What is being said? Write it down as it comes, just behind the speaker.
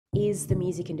is the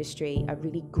music industry a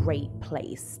really great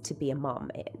place to be a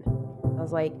mum in? I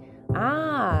was like,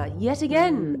 yet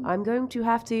again, I'm going to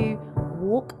have to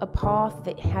walk a path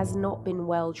that has not been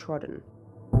well trodden.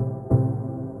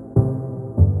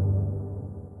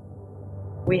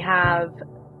 We have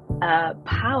a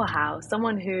powerhouse,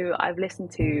 someone who I've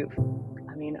listened to,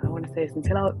 I mean, I want to say this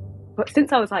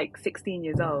since I was like 16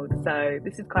 years old. So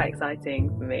this is quite exciting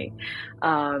for me.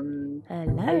 Hello.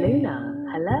 Aluna,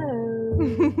 hello.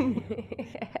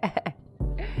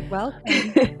 Welcome.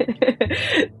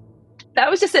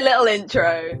 That was just a little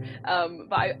intro.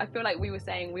 But I feel like we were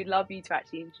saying we'd love you to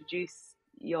actually introduce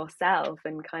yourself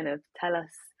and kind of tell us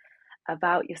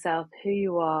about yourself, who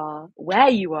you are, where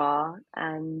you are,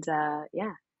 and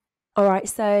yeah. All right,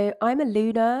 so I'm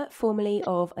Aluna, formerly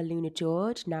of Aluna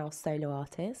George, now solo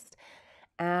artist.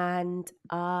 And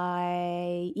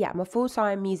I'm a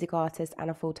full-time music artist and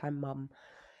a full-time mum.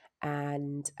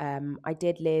 And I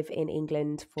did live in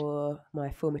England for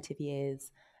my formative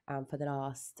years. For the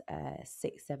last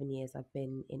 6-7 years, I've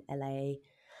been in LA.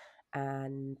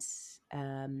 And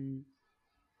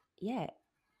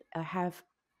I have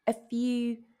a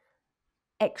few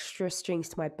extra strings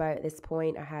to my bow at this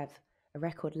point. I have a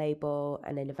record label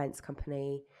and an events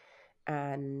company,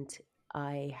 and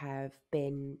I have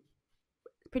been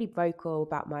pretty vocal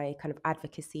about my kind of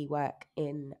advocacy work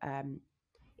in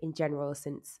general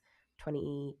since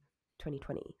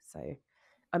 2020. So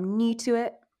I'm new to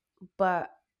it, but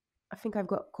I think I've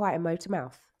got quite a motor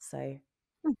mouth. So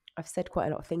I've said quite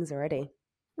a lot of things already.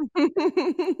 We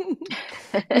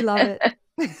love it.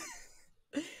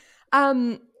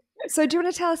 So do you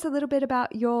want to tell us a little bit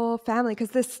about your family? Because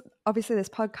this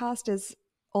podcast is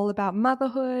all about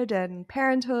motherhood and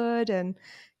parenthood. And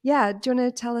yeah, do you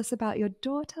want to tell us about your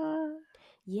daughter?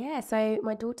 Yeah, so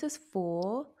my daughter's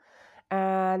 4,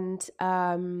 and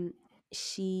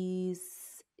she's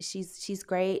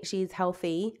great. She's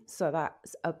healthy, so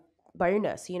that's a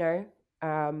bonus, you know.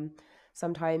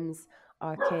 Sometimes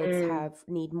our kids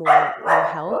need more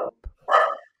help.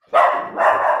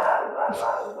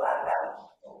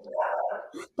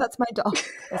 That's my dog.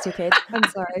 That's your kid. I'm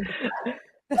sorry.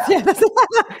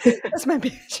 That's my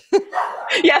bitch.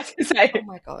 Yes, say. Oh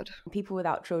my God. People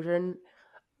without children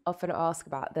often ask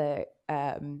about the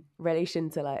relation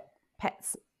to like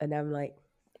pets, and I'm like,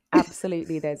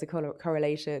 absolutely, there's a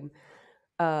correlation.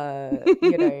 You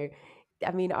know,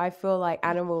 I mean, I feel like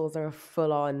animals are a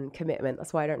full-on commitment.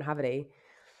 That's why I don't have any.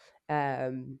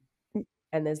 And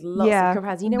there's lots of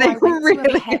comparisons. You know, I went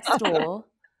to a pet store.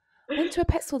 Went to a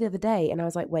pet store the other day, and I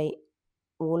was like, wait,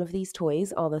 all of these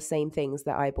toys are the same things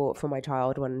that I bought for my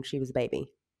child when she was a baby.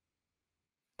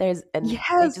 They just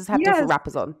have different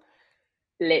wrappers on.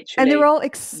 Literally. And they're all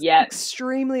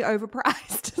extremely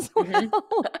overpriced as well.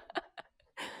 Mm-hmm.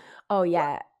 Oh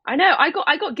yeah. I know. I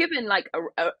got given like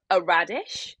a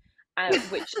radish,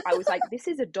 which I was like, this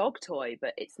is a dog toy,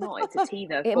 but it's not. It's a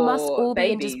teether. It for must all babies,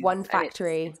 be in just one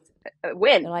factory. It's a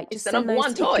win. They're like, it's just the send number those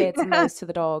one to the toy. kids and those to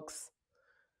the dogs.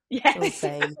 Yes.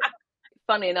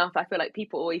 Funny enough, I feel like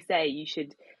people always say you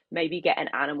should maybe get an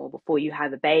animal before you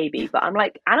have a baby, but I'm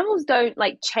like, animals don't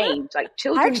like change. Like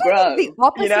children grow. The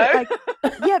opposite. You know?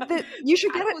 Like, you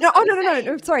should get it.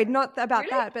 No. Sorry, not about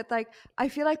that. But like, I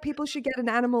feel like people should get an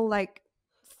animal like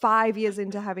 5 years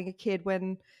into having a kid,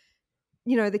 when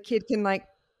you know the kid can like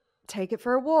take it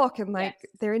for a walk and like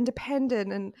they're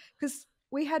independent. And because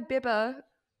we had Bibba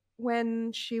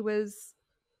when she was,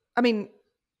 I mean,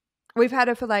 we've had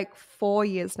her for like 4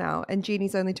 years now, and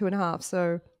Jeannie's only 2.5.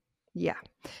 So yeah,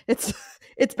 it's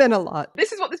been a lot.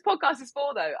 This is what this podcast is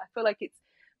for, though. I feel like it's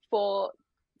for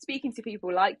speaking to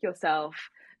people like yourself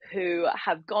who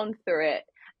have gone through it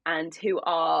and who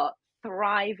are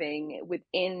thriving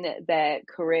within their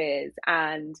careers.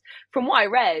 And from what I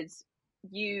read,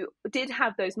 you did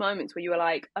have those moments where you were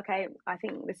like, okay, I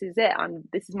think this is it.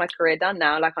 This is my career done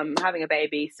now. Like, I'm having a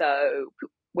baby, so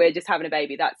we're just having a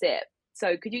baby. That's it.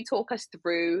 So could you talk us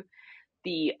through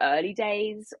the early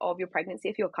days of your pregnancy,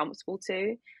 if you're comfortable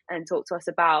to, and talk to us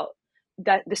about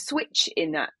the switch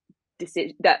in that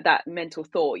decision, that mental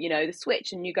thought, you know, the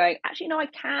switch, and you going, actually, no, I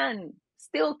can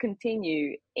still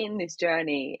continue in this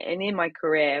journey and in my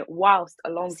career whilst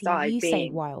alongside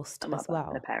being whilst a mother as well,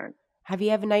 and a parent. Have you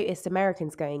ever noticed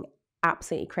Americans going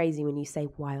absolutely crazy when you say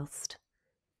whilst?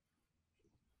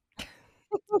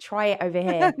 Try it over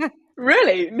here.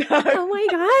 Really? No. Oh my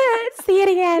God, say it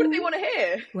again. What do they want to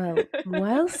hear? Well,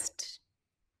 whilst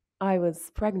I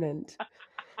was pregnant,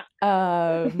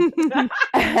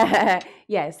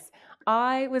 yes,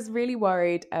 I was really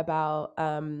worried about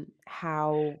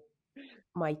how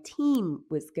my team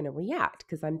was going to react,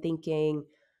 because I'm thinking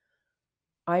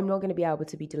I'm not going to be able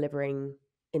to be delivering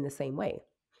in the same way.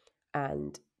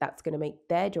 And that's going to make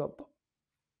their job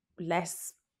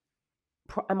less,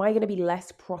 am I going to be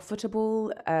less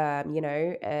profitable?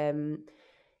 And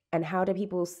how do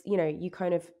people, you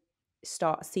kind of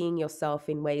start seeing yourself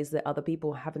in ways that other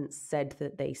people haven't said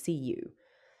that they see you.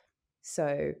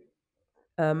 So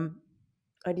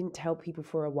I didn't tell people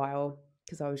for a while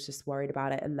because I was just worried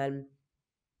about it. And then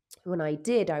when I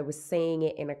did, I was saying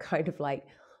it in a kind of like,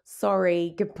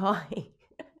 sorry, goodbye.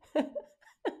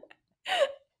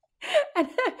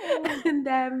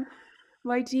 and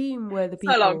my team were the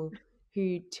people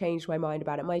who changed my mind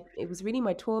about it. It was really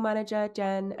my tour manager,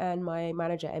 Jen, and my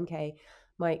manager, MK,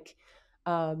 Mike,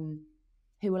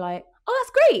 who were like, oh,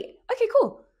 that's great. Okay,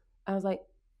 cool. I was like,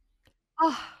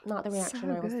 not the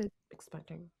reaction I was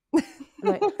expecting. I'm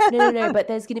like, no, but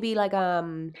there's going to be like,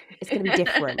 it's going to be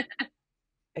different.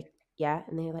 Like, yeah.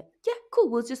 And they're like, yeah, cool.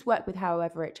 We'll just work with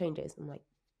however it changes. I'm like,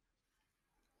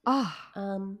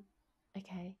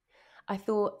 okay. I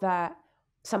thought that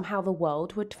somehow the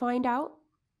world would find out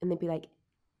and they'd be like,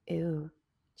 ew,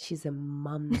 she's a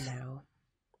mum now.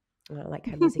 I don't like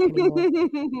her music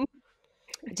anymore.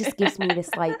 It just gives me this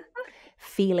like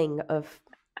feeling of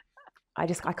I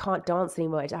can't dance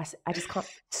anymore. I just can't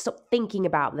stop thinking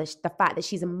about the fact that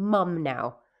she's a mum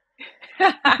now.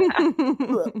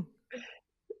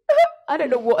 I don't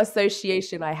know what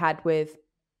association I had with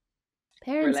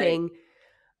parenting,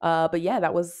 but yeah,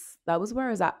 that was where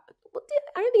I was at.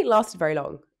 I don't think it lasted very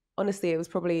long. Honestly, it was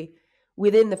probably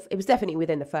it was definitely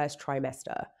within the first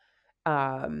trimester.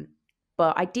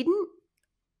 But I didn't,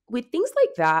 with things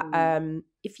like that,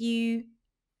 if you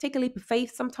take a leap of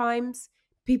faith, sometimes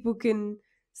people can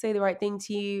say the right thing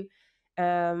to you.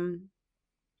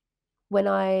 When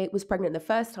I was pregnant the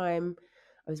first time,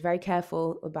 I was very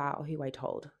careful about who I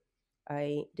told.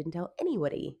 I didn't tell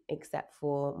anybody except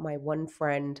for my one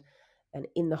friend, and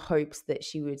in the hopes that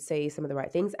she would say some of the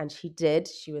right things. And she did.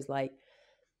 She was like,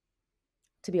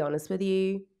 to be honest with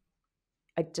you,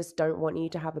 I just don't want you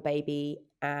to have a baby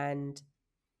and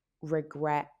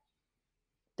regret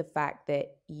the fact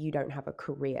that you don't have a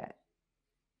career.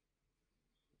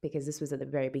 Because this was at the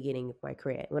very beginning of my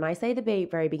career. When I say the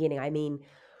very beginning, I mean,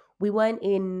 we weren't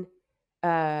in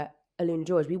Aluna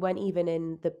George. We weren't even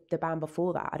in the band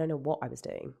before that. I don't know what I was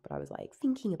doing, but I was like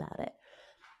thinking about it.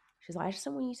 She's like, I just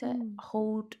don't want you to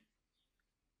hold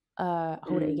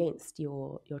it against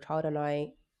your child. And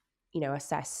I,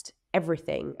 assessed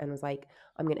everything and was like,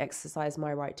 I'm going to exercise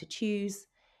my right to choose.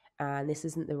 And this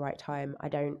isn't the right time. I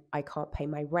can't pay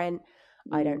my rent.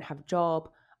 I don't have a job.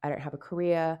 I don't have a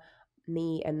career.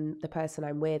 Me and the person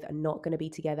I'm with are not going to be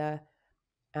together.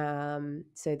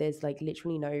 So there's like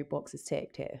literally no boxes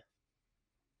ticked here.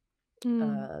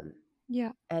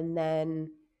 Yeah. And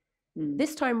then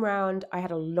this time round, I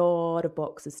had a lot of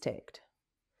boxes ticked.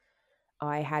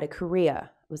 I had a career.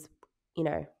 Was,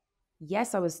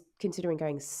 yes, I was considering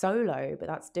going solo, but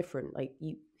that's different. Like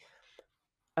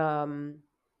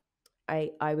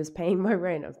I was paying my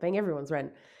rent. I was paying everyone's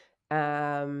rent.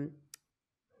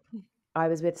 I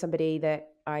was with somebody that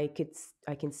I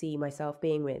can see myself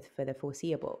being with for the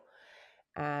foreseeable.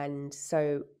 And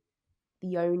so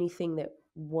the only thing that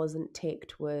wasn't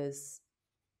ticked was,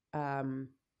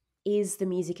 is the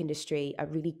music industry a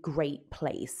really great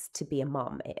place to be a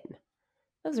mum in?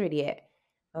 That was really it.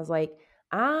 I was like,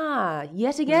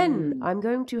 yet again, I'm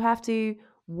going to have to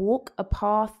walk a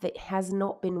path that has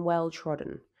not been well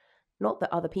trodden. Not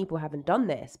that other people haven't done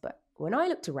this, but when I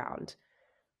looked around,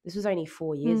 this was only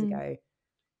 4 years ago,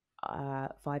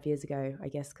 5 years ago, I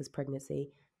guess, because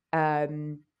pregnancy. I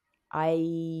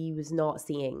was not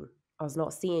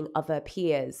seeing other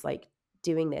peers like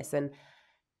doing this, and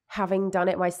having done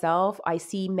it myself, I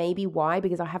see maybe why,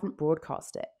 because I haven't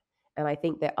broadcast it, and I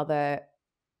think that other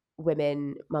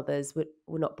women, mothers,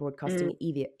 were not broadcasting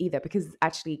it either, because it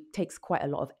actually takes quite a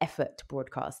lot of effort to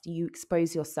broadcast. You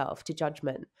expose yourself to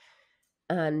judgment,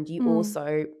 and you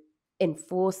also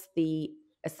enforce the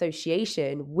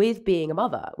association with being a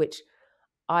mother, which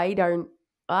I don't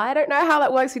know how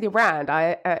that works with your brand.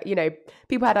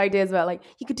 People had ideas about like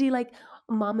you could do like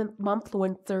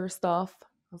momfluencer stuff. I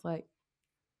was like,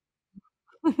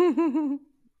 but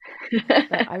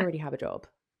I already have a job.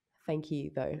 Thank you,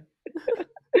 though.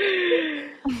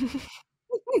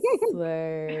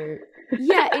 So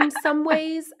yeah, in some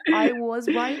ways I was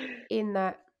right in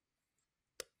that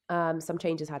some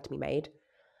changes had to be made,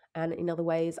 and in other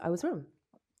ways I was wrong.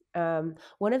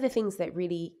 One of the things that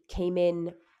really came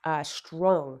in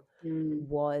strong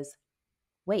was,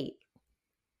 wait,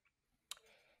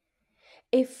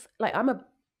 if like I'm a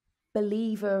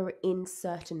believer in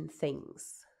certain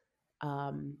things,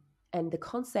 and the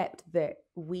concept that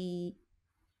we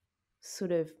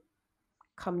sort of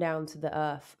come down to the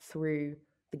earth through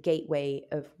the gateway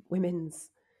of women's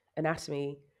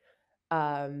anatomy,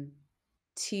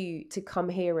 to come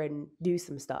here and do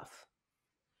some stuff.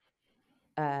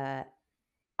 I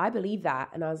believe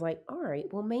that, and I was like, all right,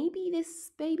 well, maybe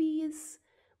this baby is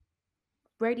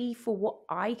ready for what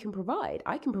I can provide.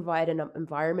 I can provide an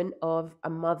environment of a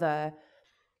mother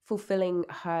fulfilling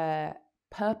her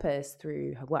purpose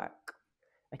through her work.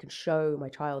 I can show my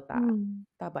child that.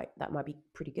 That might be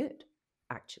pretty good,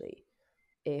 actually.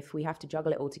 If we have to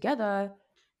juggle it all together,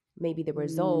 maybe the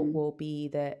result will be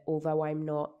that although I'm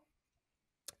not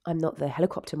the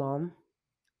helicopter mom,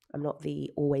 I'm not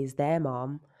the always there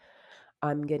mom,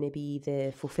 I'm going to be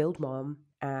the fulfilled mom,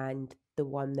 and the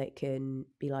one that can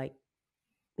be like,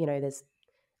 you know, there's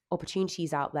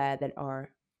opportunities out there that are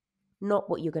not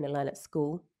what you're going to learn at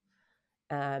school.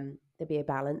 There'll be a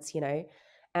balance, you know.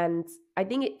 And I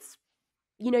think it's,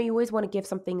 you know, you always want to give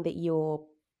something that you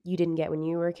didn't get when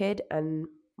you were a kid. And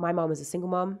my mom was a single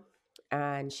mom,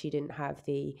 and she didn't have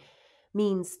the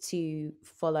means to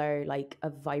follow like a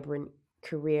vibrant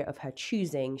career of her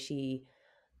choosing. She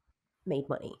made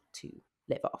money to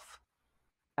live off.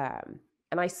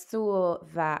 And I saw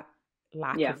that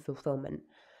lack of fulfillment.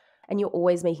 And you're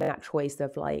always making that choice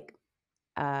of like,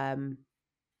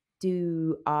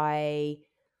 do I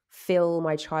fill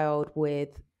my child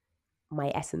with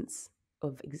my essence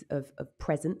of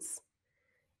presence,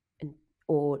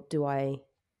 or do I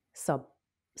sub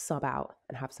out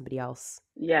and have somebody else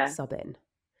sub in?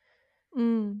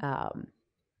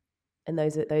 And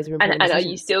those are important and decisions. Are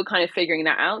you still kind of figuring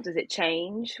that out? Does it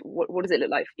change? What does it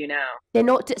look like for you now? They're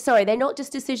not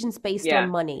just decisions based on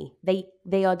money.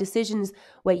 They are decisions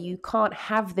where you can't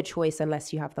have the choice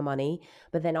unless you have the money,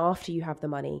 but then after you have the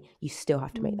money, you still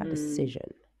have to make that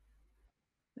decision.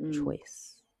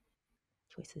 Choices.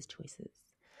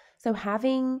 So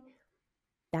having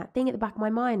that thing at the back of my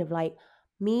mind of like,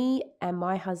 me and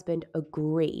my husband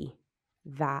agree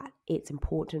that it's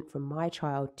important for my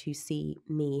child to see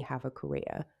me have a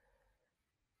career,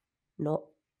 not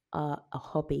a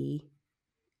hobby.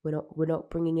 We're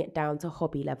not bringing it down to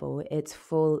hobby level. It's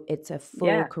a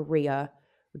full career.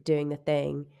 We're doing the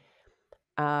thing,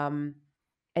 and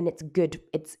it's good.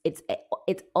 It's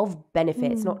of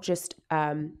benefit. It's not just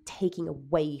taking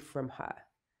away from her.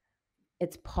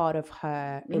 It's part of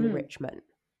her enrichment.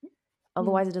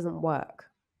 Otherwise, it doesn't work.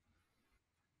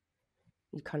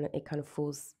 It kind of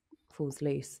falls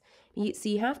loose. So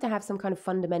you have to have some kind of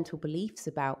fundamental beliefs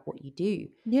about what you do.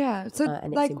 Yeah. So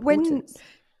and like its importance.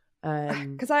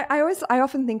 Because I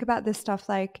often think about this stuff,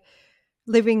 like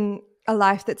living a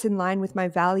life that's in line with my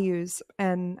values,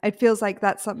 and it feels like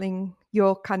that's something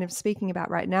you're kind of speaking about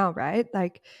right now, right?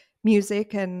 Like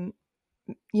music and,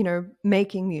 you know,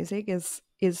 making music is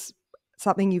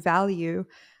something you value.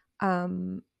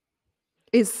 Like,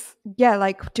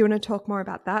 do you want to talk more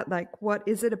about that? Like, what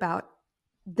is it about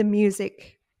the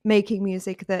music, making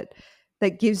music, that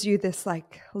gives you this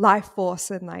like life force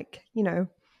and like, you know,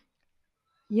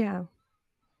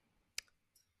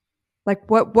 like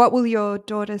what will your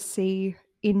daughter see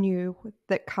in you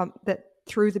that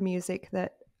through the music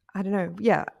that, I don't know.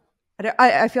 Yeah.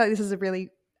 I feel like this is a really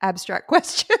abstract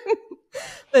question,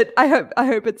 but I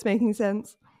hope it's making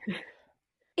sense.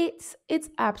 It's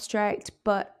abstract,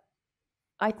 but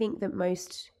I think that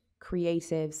most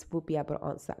creatives will be able to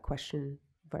answer that question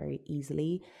very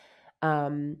easily.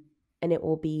 And it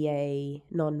will be a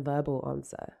non-verbal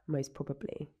answer, most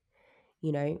probably.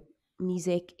 You know,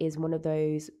 music is one of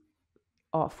those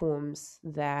art forms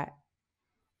that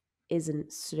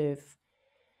isn't sort of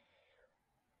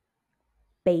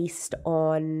based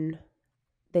on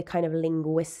the kind of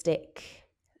linguistic,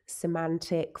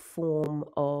 semantic form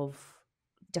of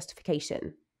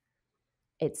justification.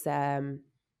 It's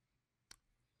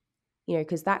you know,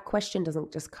 because that question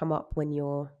doesn't just come up when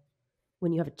you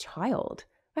have a child.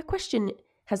 That question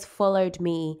has followed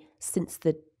me since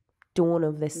the dawn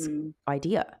of this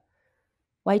idea.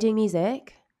 Why are you doing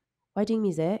music? Why are you doing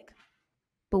music?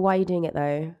 But why are you doing it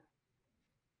though?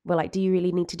 Well, like, do you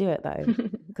really need to do it though?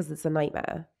 Because it's a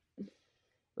nightmare.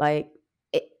 Like,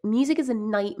 music is a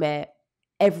nightmare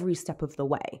every step of the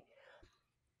way.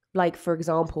 Like, for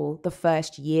example, the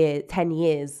first 10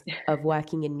 years of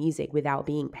working in music without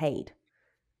being paid.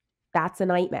 That's a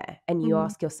nightmare. And you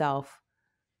ask yourself,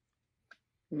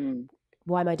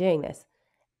 why am I doing this?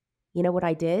 You know what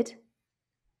I did?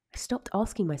 I stopped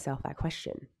asking myself that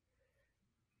question.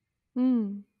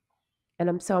 And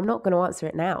I'm not going to answer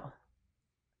it now.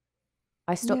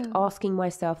 I stopped asking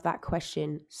myself that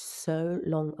question so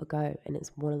long ago, and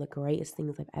it's one of the greatest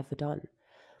things I've ever done.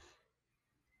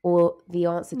 Or the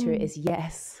answer to it is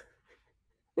yes.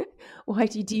 Why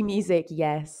do you do music?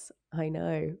 Yes, I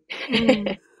know.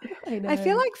 Mm. I know. I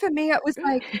feel like for me, it was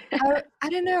like, I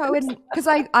don't know, because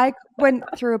I went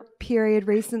through a period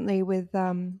recently with,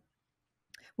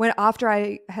 when after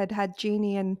I had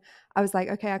Jeannie, and I was like,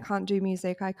 okay, I can't do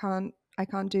music. I can't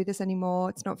do this anymore.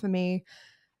 It's not for me.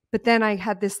 But then I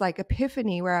had this like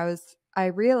epiphany where I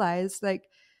realized like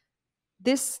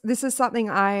this is something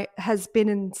has been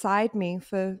inside me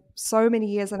for so many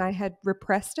years, and I had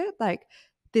repressed it, like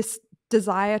this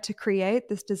desire to create,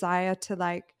 this desire to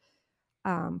like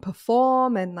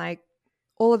perform and like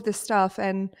all of this stuff.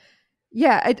 And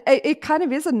yeah, it kind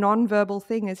of is a non-verbal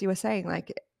thing, as you were saying.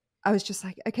 Like I was just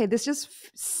like, okay, this just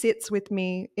sits with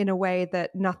me in a way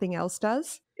that nothing else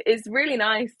does. It's really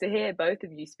nice to hear both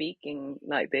of you speaking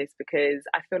like this, because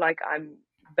I feel like I'm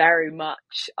very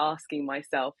much asking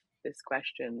myself this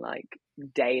question like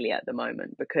daily at the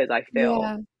moment, because I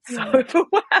feel so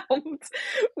overwhelmed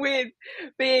with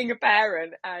being a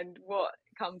parent and what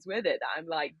comes with it. I'm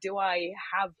like, do I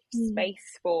have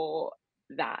space for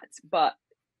that? But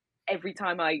every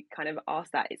time I kind of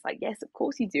ask that, it's like, yes, of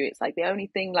course you do. It's like the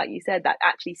only thing, like you said, that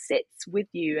actually sits with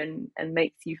you and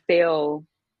makes you feel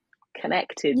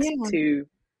connected to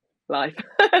life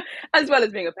as well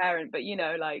as being a parent. But you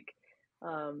know, like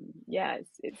yeah,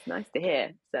 it's nice to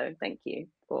hear, so thank you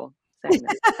for saying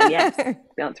that. And yes,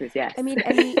 the answer is yes. I mean,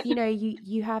 you know,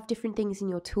 you have different things in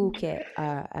your toolkit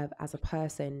as a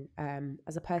person.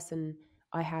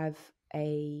 I have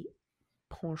a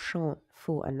penchant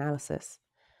for analysis,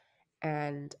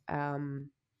 and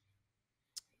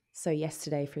so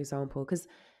yesterday, for example, because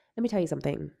let me tell you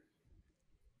something,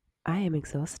 I am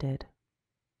exhausted.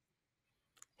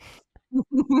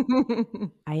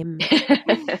 I am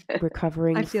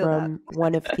recovering from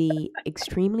one of the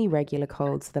extremely regular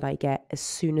colds that I get as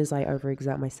soon as I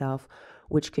overexert myself,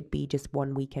 which could be just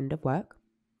one weekend of work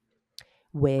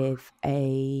with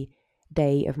a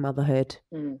day of motherhood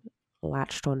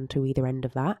latched on to either end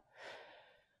of that.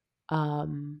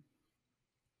 And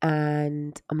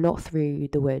I'm not through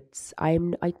the woods. I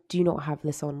do not have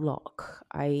this on lock.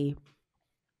 I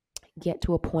get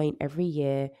to a point every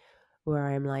year where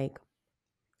I'm like,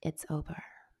 it's over.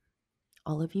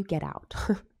 All of you get out.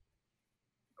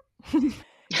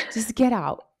 Just get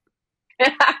out.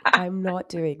 I'm not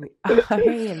doing I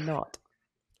am not.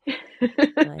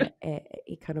 Like,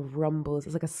 it kind of rumbles.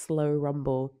 It's like a slow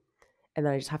rumble. And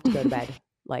then I just have to go to bed.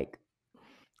 Like,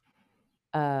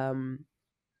 I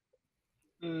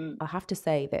have to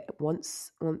say that once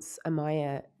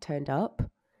Amaya turned up,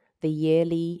 the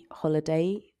yearly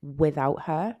holiday without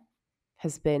her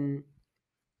has been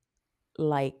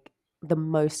like the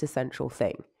most essential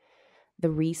thing. The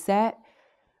reset,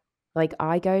 like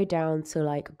I go down to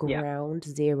like ground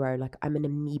zero, like I'm an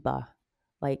amoeba.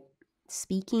 Like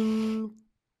speaking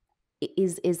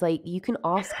is like, you can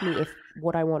ask me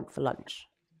what I want for lunch,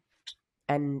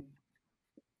 and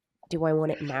do I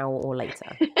want it now or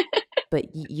later?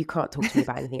 But you can't talk to me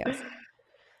about anything else.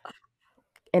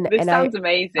 And this sounds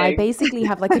amazing. I basically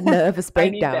have like a nervous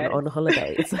breakdown on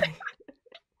holiday. It's like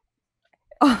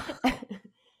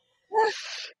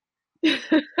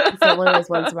it's not one of those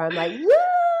ones where I'm like, woo,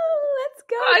 let's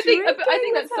go. I think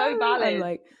that's so valid. I'm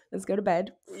like, let's go to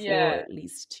bed for at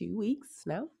least 2 weeks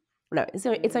now. No,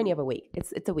 it's only a week.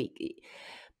 It's a week.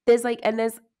 There's like, and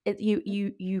there's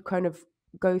you kind of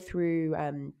go through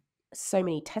so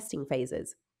many testing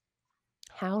phases.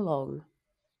 How long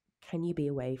can you be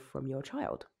away from your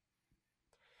child?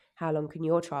 How long can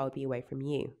your child be away from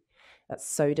you? That's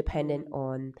so dependent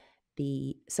on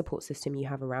the support system you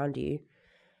have around you.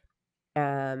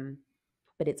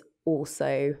 But it's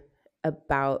also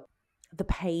about the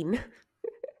pain.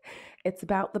 It's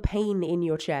about the pain in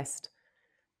your chest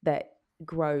that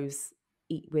grows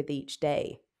with each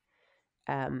day.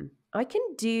 I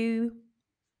can do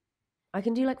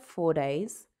like 4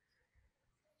 days,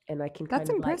 and I can. That's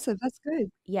impressive. That's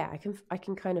good. Yeah, I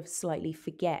can kind of slightly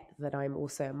forget that I'm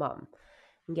also a mum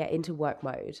and get into work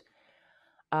mode.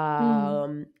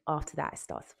 After that, it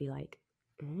starts to be like,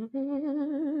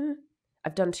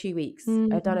 I've done 2 weeks.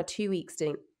 I've done a 2 week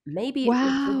stint. Maybe it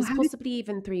was possibly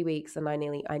even 3 weeks, and I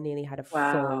nearly had a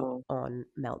full on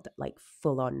meltdown, like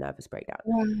full on nervous breakdown.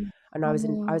 And I was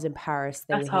in Paris.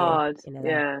 They That's were here hard. in LA.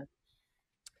 Yeah.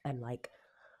 And like,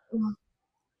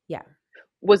 yeah.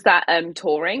 Was that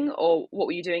touring, or what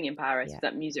were you doing in Paris? Was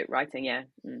that music writing? Yeah.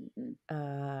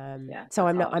 So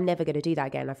I'm never going to do that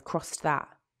again. I've crossed that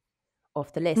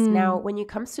off the list. Now, when it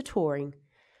comes to touring,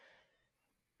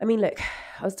 I mean, look,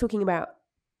 I was talking about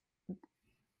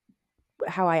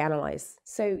how I analyze.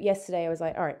 So yesterday I was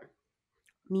like, all right,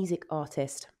 music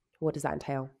artist, what does that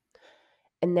entail?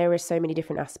 And there are so many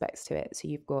different aspects to it. So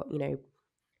you've got,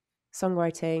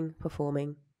 songwriting,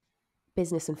 performing,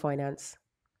 business and finance,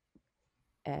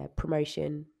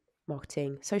 promotion,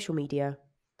 marketing, social media,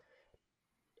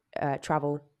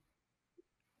 travel.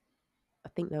 I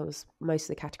think that was most of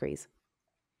the categories.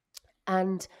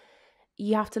 And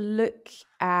you have to look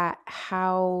at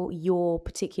how your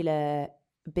particular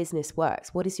business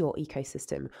works. What is your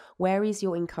ecosystem? Where is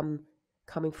your income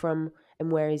coming from,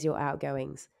 and where is your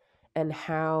outgoings? And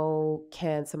how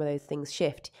can some of those things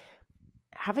shift?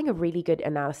 Having a really good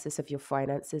analysis of your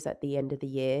finances at the end of the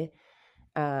year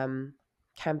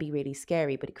can be really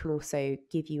scary, but it can also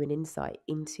give you an insight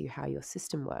into how your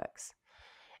system works.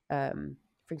 For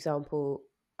example,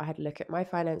 I had a look at my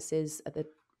finances a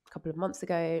couple of months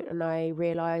ago, and I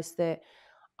realized that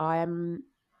I am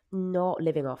not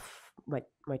living off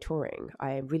my touring.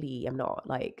 I really am not.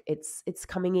 Like it's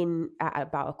coming in at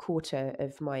about a quarter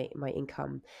of my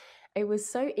income. It was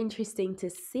so interesting to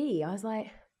see. I was like,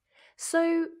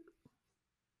 so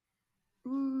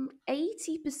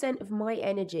 80% of my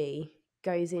energy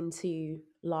goes into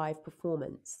live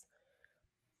performance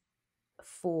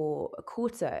for a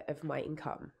quarter of my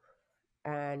income.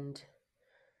 And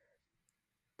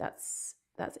that's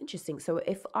interesting. So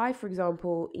if I, for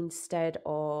example, instead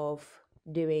of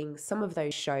doing some of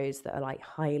those shows that are like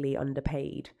highly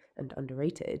underpaid and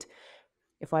underrated,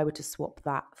 if I were to swap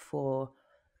that for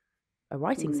a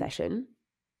writing session,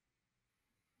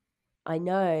 I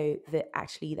know that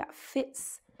actually that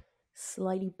fits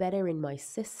slightly better in my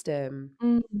system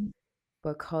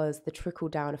because the trickle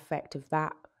down effect of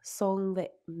that song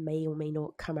that may or may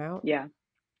not come out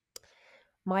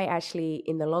might actually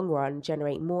in the long run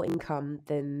generate more income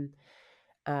than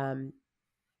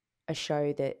a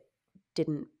show that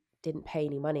didn't pay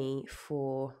any money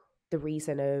for the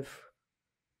reason of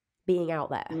being out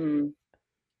there.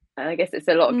 I guess it's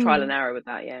a lot of trial and error with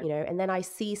that, and then I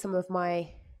see some of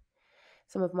my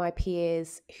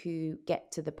peers who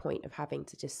get to the point of having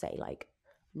to just say like,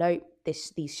 no,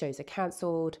 these shows are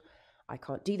cancelled, I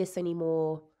can't do this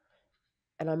anymore.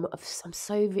 And I'm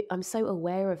so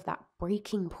aware of that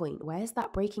breaking point. Where's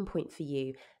that breaking point for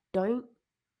you? Don't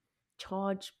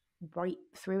charge right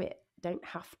through it. Don't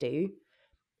have to.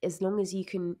 As long as you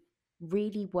can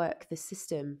really work the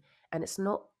system, and it's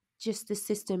not just the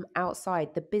system outside.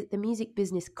 The music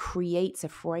business creates a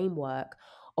framework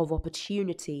of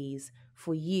opportunities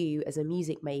for you as a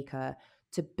music maker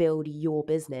to build your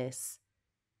business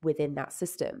within that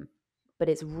system. But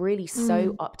it's really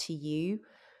so up to you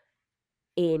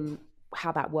in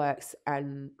how that works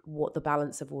and what the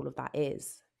balance of all of that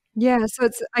is. Yeah, so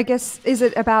it's, I guess, is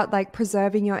it about like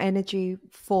preserving your energy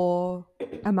for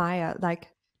Amaya? Like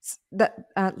that,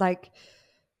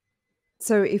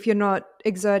 so if you're not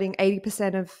exerting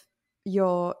 80% of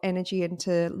your energy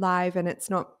into live and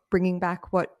it's not bringing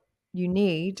back what you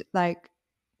need, like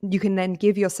you can then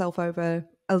give yourself over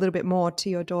a little bit more to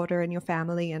your daughter and your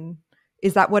family. And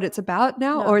is that what it's about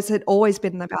now? No. Or has it always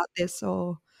been about this,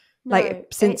 or like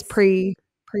since pre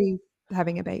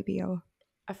having a baby? Or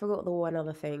I forgot the one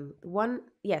other thing. The one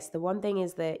thing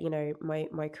is that,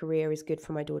 my career is good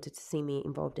for my daughter to see me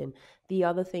involved in. The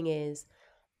other thing is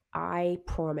I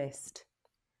promised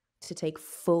to take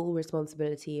full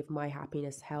responsibility of my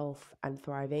happiness, health, and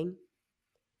thriving.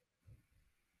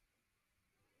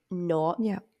 Not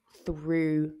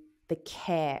through the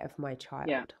care of my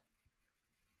child.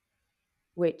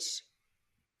 Which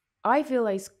I feel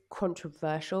is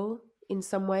controversial in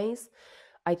some ways.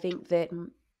 I think that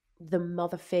the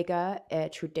mother figure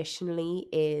traditionally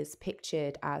is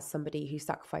pictured as somebody who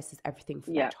sacrifices everything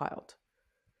for their child.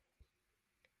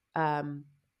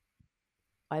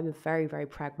 I'm a very, very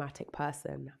pragmatic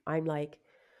person. I'm like,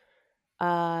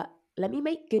 let me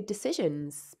make good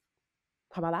decisions.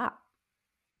 How about that?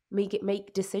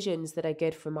 Make decisions that are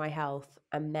good for my health,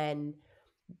 and then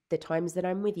the times that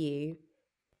I'm with you,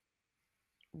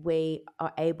 we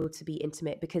are able to be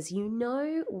intimate, because you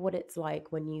know what it's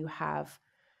like when you have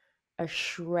a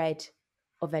shred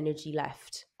of energy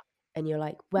left and you're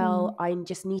like, well, I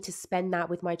just need to spend that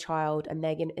with my child, and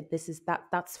they're gonna,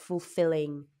 that's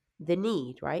fulfilling the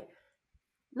need, right?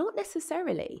 Not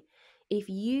necessarily. If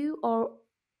you are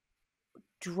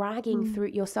dragging through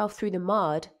yourself through the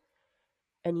mud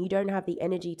and you don't have the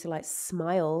energy to like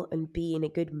smile and be in a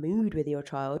good mood with your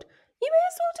child, you may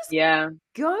as well just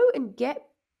go and get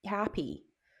happy.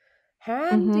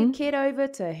 Hand the kid over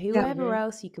to whoever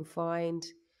else you can find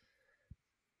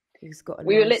who's got a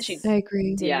nice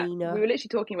demeanor. We were literally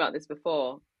talking about this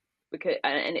before, because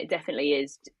and it definitely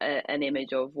is an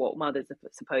image of what mothers are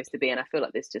supposed to be, and I feel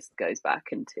like this just goes back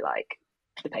into like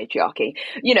the patriarchy.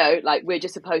 Like we're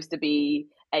just supposed to be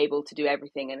able to do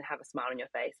everything and have a smile on your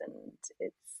face, and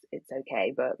it's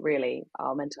okay. But really,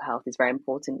 our mental health is very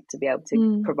important to be able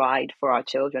to provide for our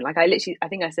children. Like I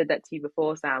think I said that to you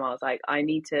before, Sam. I was like, I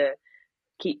need to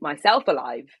keep myself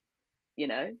alive, you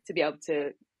know, to be able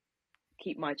to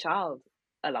keep my child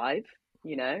alive,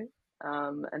 you know,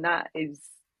 and that is.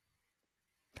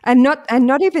 And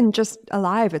not even just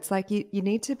alive. It's like you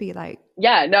need to be like,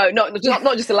 yeah, not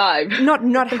just alive,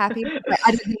 not happy.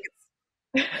 I don't think it's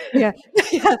yeah.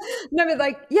 No, but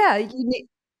like you need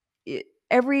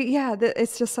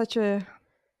it's just such a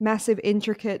massive,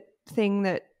 intricate thing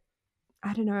that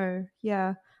I don't know.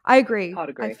 Yeah, I agree.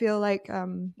 I feel like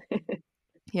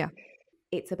yeah,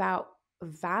 it's about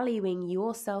valuing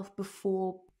yourself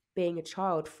before being a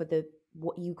child for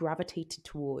what you gravitated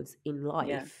towards in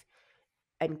life,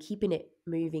 and keeping it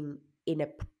moving in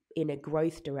a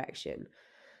growth direction.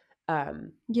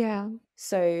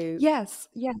 So yes.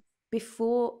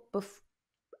 Before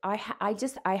I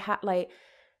had like,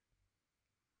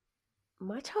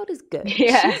 my child is good.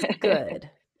 She's good.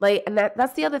 Like, and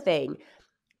that's the other thing.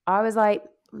 I was like,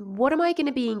 what am I going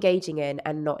to be engaging in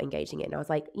and not engaging in? I was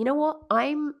like, you know what?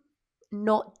 I'm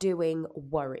not doing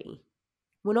worry.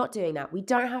 We're not doing that. We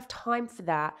don't have time for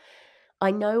that.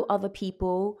 I know other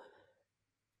people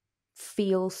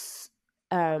feel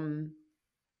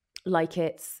like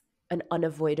it's an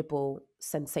unavoidable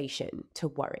sensation to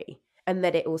worry, and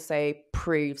that it also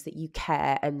proves that you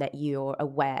care and that you're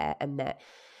aware, and that,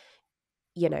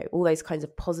 you know, all those kinds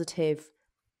of positive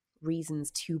reasons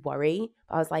to worry.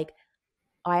 I was like,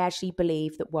 I actually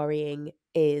believe that worrying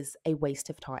is a waste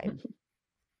of time.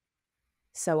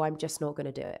 So I'm just not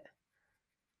going to do it.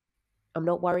 I'm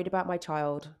not worried about my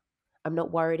child. I'm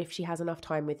not worried if she has enough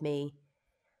time with me.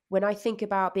 When I think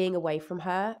about being away from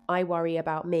her, I worry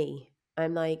about me.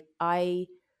 I'm like, I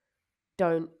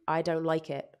don't like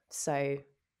it. So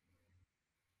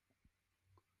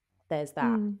there's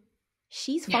that.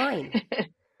 She's fine.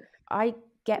 I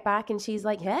get back and she's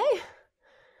like, hey,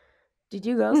 did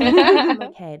you go somewhere? I'm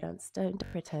like, hey, don't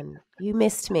pretend. You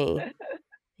missed me.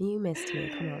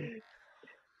 Come on.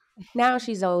 Now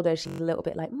she's older. She's a little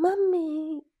bit like,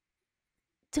 Mummy,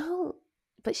 don't.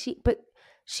 But she,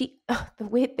 the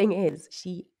weird thing is,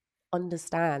 she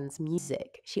understands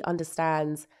music. She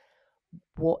understands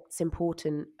what's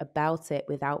important about it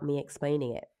without me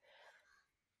explaining it.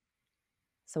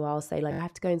 So I'll say, like, I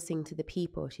have to go and sing to the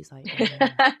people. She's like,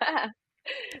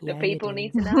 the people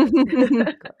need to know.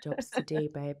 Got jobs to do,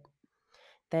 babe.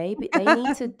 They need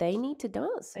to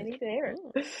dance. They need to hear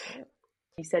it.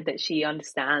 You said that she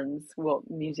understands what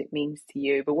music means to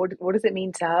you, but what does it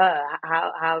mean to her?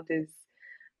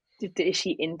 Is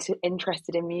she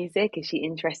interested in music? Is she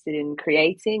interested in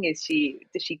creating? Does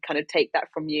she kind of take that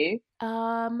from you?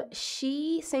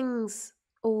 She sings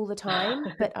all the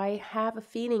time, but I have a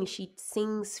feeling she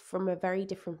sings from a very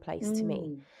different place to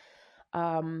me.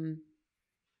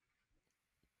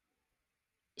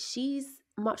 She's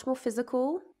much more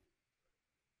physical.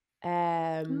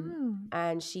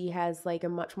 And she has like a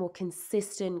much more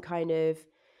consistent kind of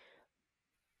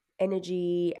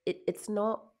energy. It's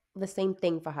not the same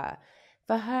thing for her.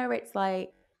 For her, it's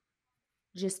like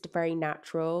just very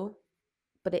natural,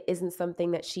 but it isn't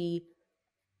something that she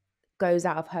goes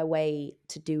out of her way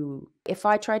to do. If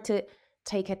I tried to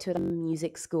take her to a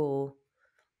music school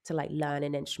to like learn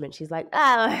an instrument, she's like,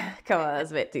 oh, come on,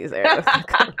 that's a bit too serious.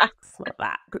 It's not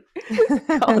that.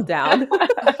 Calm down.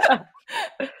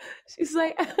 She's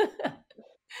like,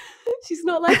 she's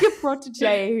not like a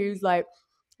protege who's like,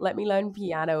 let me learn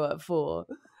piano at 4.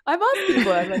 I've asked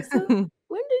people, I'm like, so when did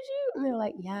you? And they're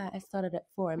like, yeah, I started at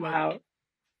 4. I'm wow.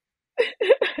 Like,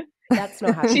 that's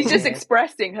not how she's just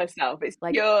expressing herself. It's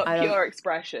like pure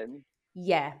expression.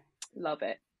 Yeah. Love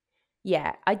it.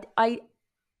 Yeah.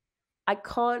 I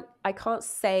can't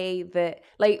say that,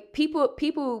 like, people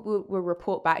will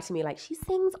report back to me like, she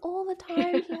sings all the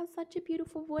time, she has such a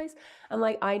beautiful voice. I'm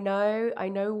like, I know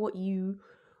what you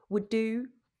would do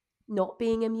not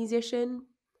being a musician.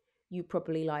 You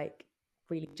probably like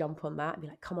really jump on that and be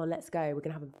like, come on, let's go, we're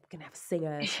gonna have a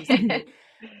singer, she's like,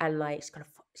 and like she's gonna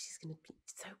be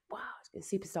so wow,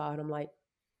 she's a superstar. And I'm like,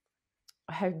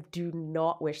 I do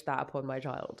not wish that upon my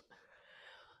child.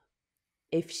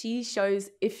 If she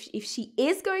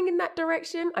is going in that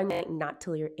direction, I'm like, not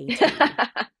till you're 18.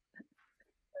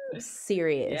 I'm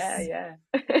serious. Yeah.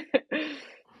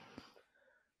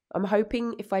 I'm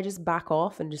hoping if I just back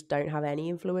off and just don't have any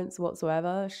influence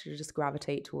whatsoever, she'll just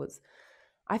gravitate towards.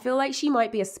 I feel like she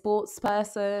might be a sports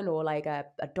person, or like a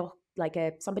doc, like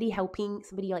somebody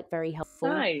like very helpful.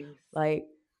 Nice. Like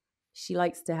she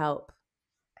likes to help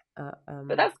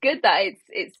But that's good that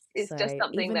it's so just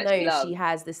something even that though she loves. she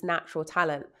has this natural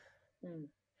talent.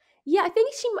 Yeah, I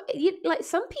think she like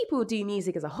some people do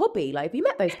music as a hobby. Like, have you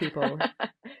met those people?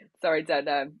 Sorry, don't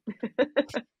know.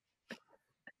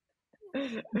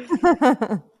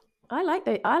 I like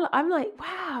that. I'm like,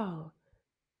 wow,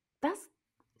 that's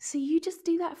so you just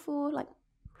do that for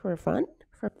fun,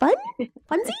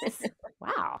 funsies?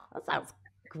 Wow, that sounds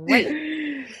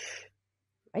great.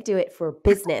 I do it for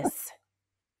business.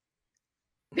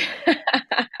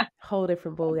 Whole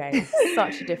different ball game.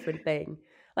 Such a different thing.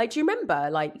 Like, do you remember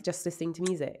like just listening to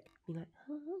music? You're like,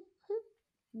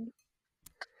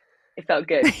 it felt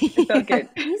good. It felt good.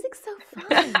 Music's so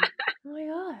fun. Oh my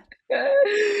god.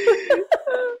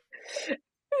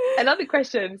 Another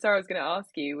question, sorry, I was going to ask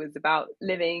you was about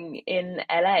living in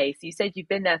LA. So you said you've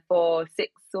been there for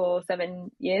 6 or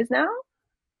 7 years now,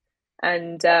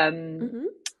 and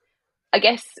I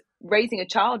guess raising a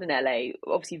child in LA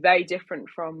obviously very different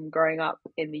from growing up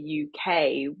in the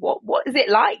UK. What is it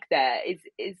like there?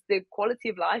 Is the quality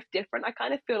of life different? I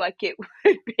kind of feel like it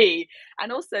would be,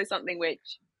 and also something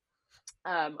which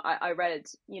I read,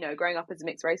 growing up as a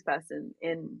mixed race person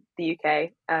in the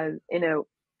UK, in a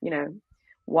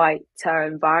white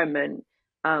environment,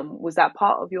 was that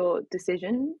part of your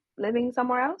decision living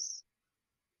somewhere else?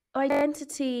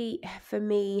 Identity for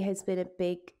me has been a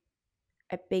big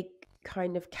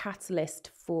kind of catalyst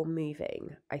for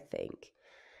moving, I think.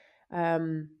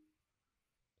 I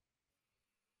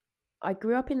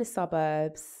grew up in the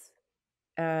suburbs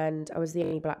and I was the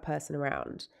only black person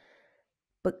around.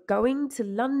 But going to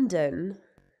London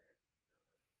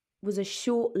was a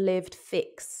short-lived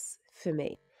fix for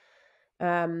me.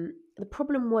 The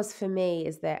problem was for me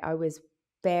is that I was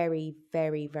very,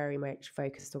 very, very much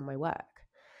focused on my work.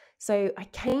 So I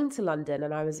came to London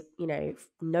and I was,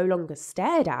 no longer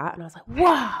stared at, and I was like,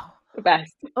 wow, the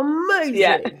best. Amazing.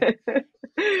 Yeah.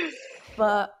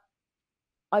 But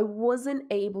I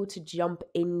wasn't able to jump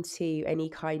into any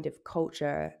kind of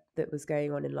culture that was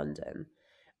going on in London.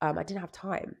 I didn't have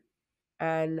time.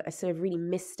 And I sort of really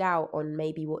missed out on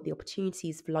maybe what the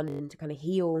opportunities for London to kind of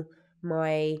heal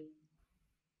my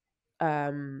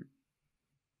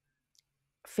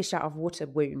fish out of water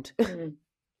wound.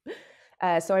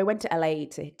 So I went to LA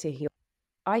to heal.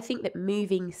 I think that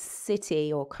moving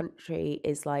city or country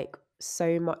is like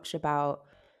so much about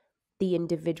the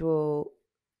individual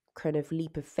kind of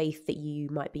leap of faith that you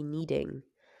might be needing.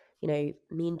 Me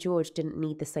and George didn't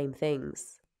need the same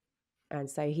things, and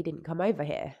so he didn't come over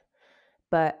here.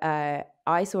 But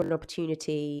I saw an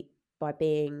opportunity by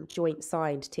being joint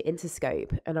signed to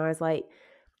Interscope, and I was like,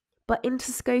 but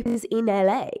Interscope is in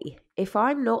LA. If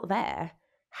I'm not there,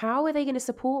 how are they going to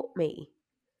support me?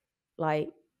 Like,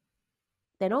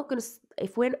 they're not going to,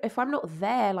 if I'm not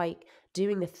there, like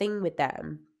doing the thing with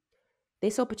them,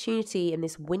 this opportunity and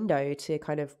this window to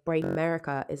kind of break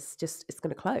America is just, it's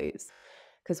going to close,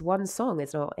 because one song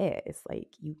is not it. It's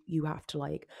like, you have to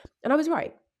like, and I was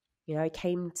right. I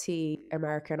came to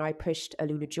America and I pushed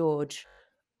Aluna George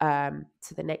to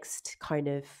the next kind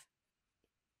of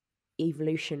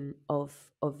evolution of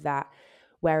that.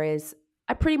 Whereas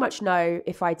I pretty much know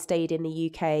if I'd stayed in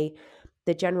the UK,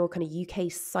 the general kind of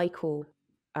UK cycle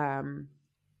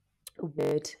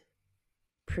would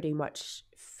pretty much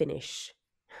finish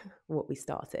what we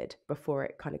started before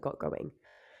it kind of got going.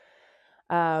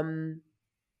 And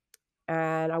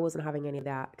I wasn't having any of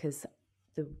that, because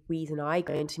the reason I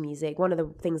got into music, one of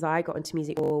the things I got into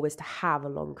music for was to have a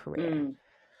long career,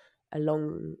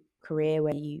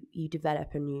 where you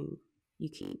develop and you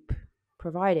keep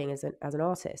providing as an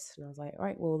artist. And I was like, all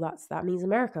right, well, that means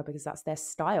America, because that's their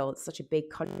style. It's such a big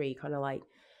country, kind of like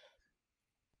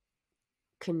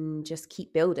can just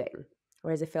keep building.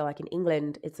 Whereas I feel like in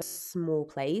England, it's a small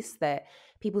place that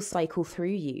people cycle through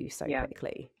you so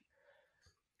quickly.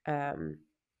 And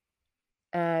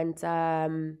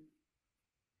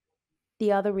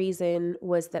the other reason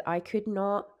was that I could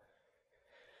not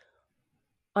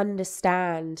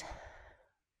understand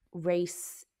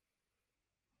race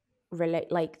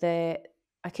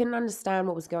I couldn't understand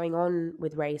what was going on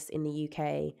with race in the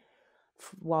UK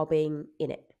while being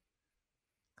in it.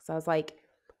 So I was like,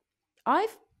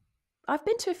 I've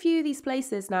been to a few of these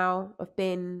places now. I've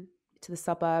been to the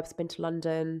suburbs, been to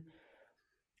London,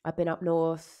 I've been up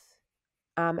north,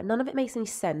 and none of it makes any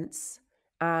sense.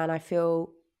 And I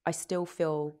still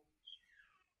feel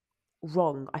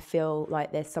wrong. I feel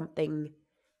like there's something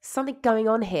going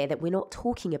on here that we're not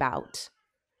talking about.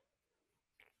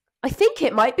 I think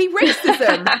it might be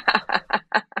racism.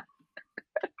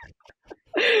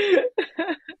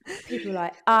 People are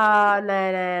like,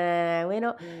 no, we're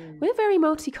not. We're very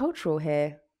multicultural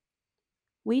here.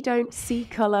 We don't see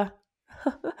color.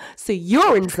 So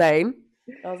you're insane.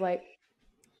 I was like,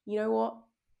 you know what?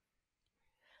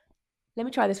 Let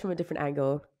me try this from a different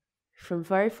angle. From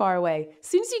very far away. As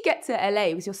soon as you get to LA,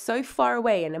 because you're so far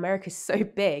away and America's so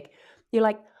big, you're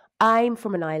like, I'm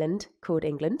from an island called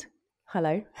England.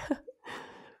 Hello.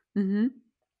 Mm-hmm.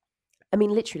 I mean,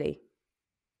 literally.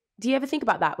 Do you ever think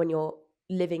about that when you're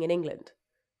living in England?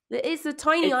 It's a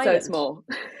tiny island. It's so small.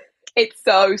 It's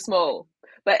so small.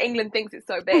 But England thinks it's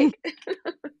so big.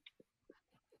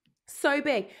 So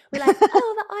big. We're like,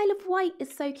 oh, the Isle of Wight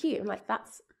is so cute. I'm like,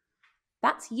 that's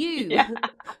you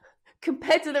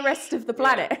compared to the rest of the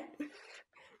planet.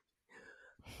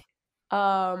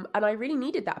 And I really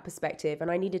needed that perspective,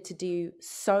 and I needed to do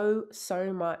so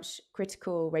much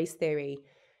critical race theory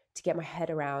to get my head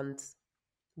around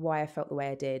why I felt the way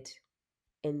I did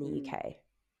in the UK.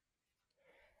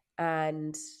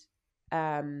 And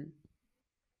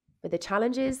but the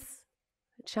challenges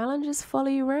follow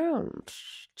you around.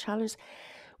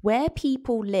 Where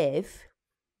people live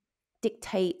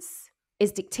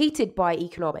is dictated by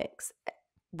economics,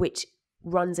 which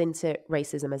runs into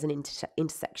racism as an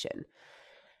intersection,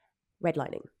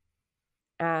 redlining.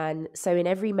 And so in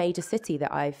every major city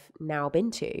that I've now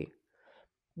been to,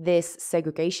 this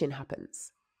segregation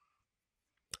happens.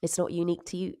 It's not unique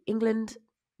to England,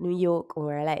 New York,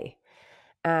 or LA.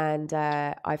 And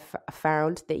I've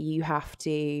found that you have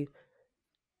to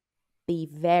be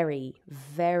very,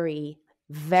 very,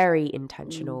 very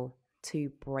intentional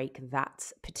to break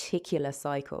that particular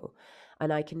cycle.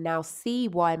 And I can now see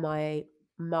why my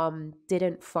mum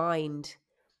didn't find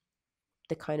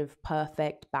the kind of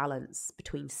perfect balance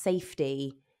between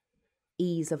safety,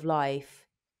 ease of life,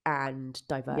 and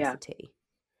diversity.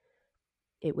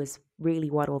 It was really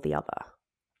one or the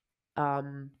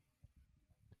other.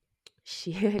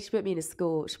 She put me in a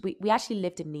school. We actually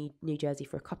lived in New Jersey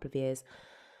for a couple of years.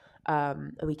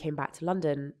 And we came back to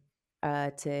London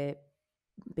to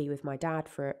be with my dad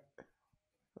for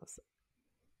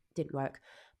didn't work,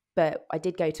 but I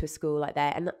did go to a school like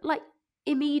there, and like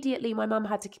immediately my mum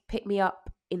had to pick me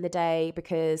up in the day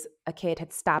because a kid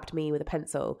had stabbed me with a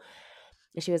pencil,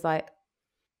 and she was like,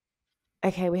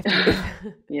 okay, we have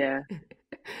to Yeah.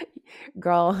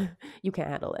 Girl, you can't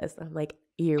handle this. I'm like,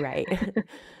 you're right.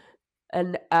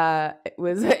 And it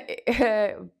was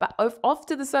off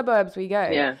to the suburbs we go.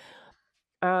 Yeah.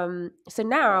 So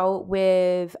now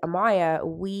with Amaya,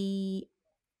 we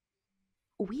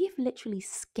have literally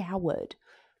scoured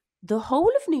the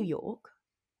whole of New York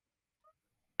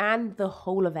and the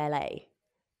whole of LA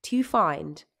to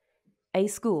find a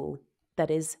school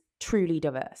that is truly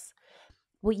diverse.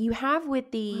 What you have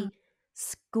with the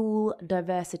school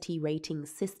diversity rating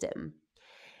system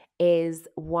is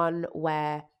one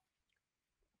where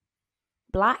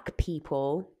Black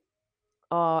people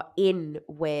are in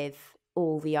with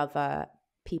all the other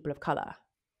people of color,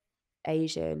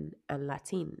 Asian and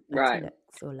Latinx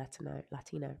or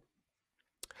Latino.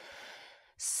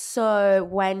 So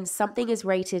when something is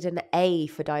rated an A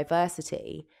for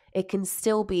diversity, it can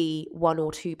still be 1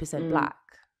 or 2% Black.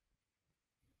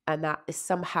 And that is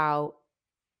somehow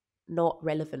not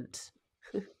relevant.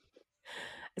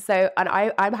 So, and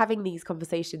I'm having these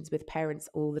conversations with parents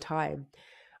all the time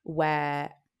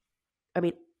where, I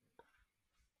mean,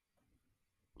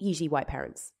 usually white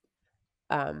parents.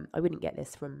 I wouldn't get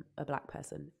this from a Black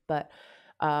person, but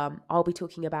I'll be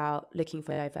talking about looking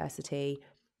for diversity,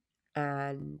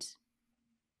 and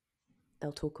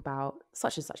they'll talk about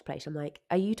such and such place. I'm like,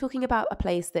 are you talking about a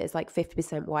place that is like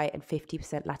 50% white and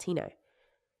 50% Latino?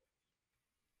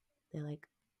 They're like,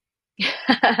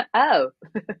 oh.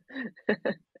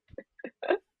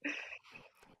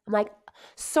 I'm like,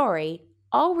 sorry,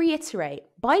 I'll reiterate.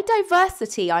 By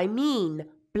diversity, I mean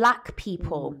Black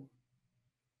people.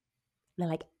 They're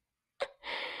like,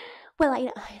 well, I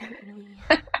don't really.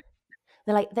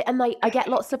 They're like, I get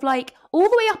lots of like, all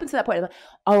the way up until that point, I'm like,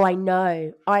 oh, I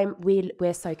know.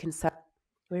 We're so concerned.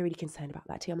 We're really concerned about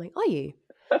that too. I'm like, are you?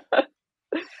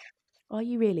 Are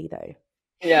you really though?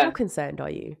 Yeah. How concerned are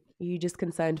you? Are you just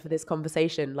concerned for this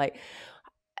conversation? Like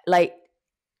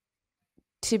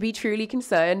to be truly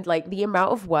concerned, like the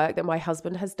amount of work that my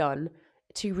husband has done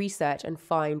to research and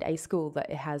find a school that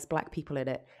it has Black people in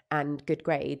it and good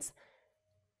grades,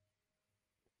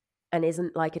 and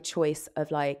isn't like a choice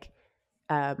of like,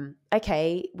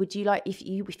 okay, would you like, if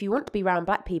you want to be around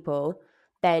Black people,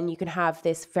 then you can have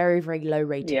this very, very low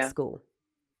rated school.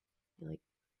 You're like,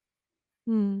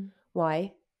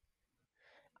 why?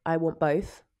 I want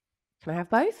both. Can I have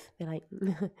both? They're like,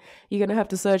 you're going to have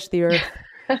to search the earth.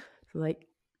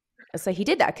 So he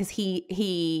did that because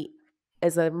he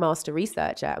is a master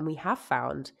researcher, and we have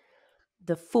found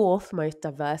the 4th most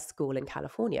diverse school in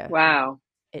California. Wow.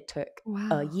 It took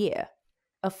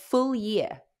a full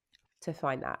year to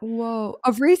find that. Whoa.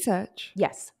 Of research?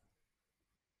 Yes.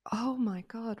 Oh my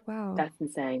God. Wow. That's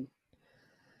insane.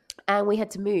 And we had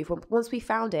to move. Once we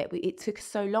found it, it took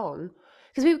so long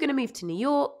because we were going to move to New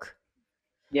York.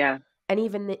 Yeah. And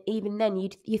even then,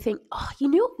 you think, oh,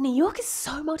 New York is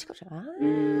so multicultural.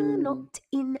 Not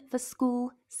in the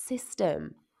school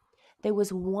system. There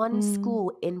was one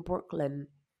school in Brooklyn.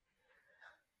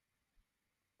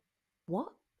 What?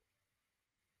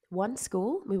 One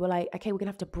school? We were like, okay, we're going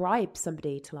to have to bribe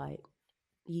somebody to like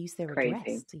use their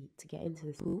address to get into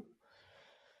the school.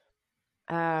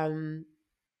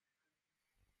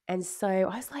 And so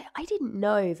I was like, I didn't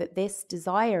know that this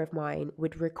desire of mine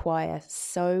would require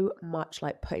so much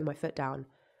like putting my foot down.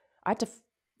 I had to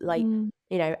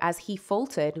as he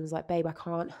faltered and was like, babe, I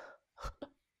can't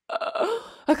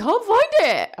find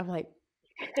it. I'm like,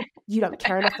 you don't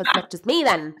care enough as much as me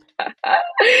then.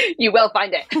 You will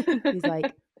find it. He's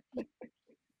like,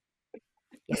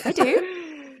 yes, I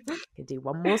do. I can do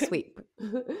one more sweep.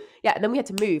 Yeah, and then we had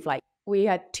to move. Like, we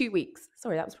had 2 weeks.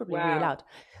 Sorry, that was probably really loud.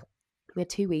 We had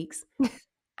 2 weeks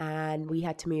and we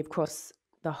had to move across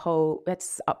the whole, we had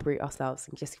to uproot ourselves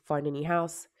and just find a new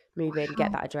house, move in,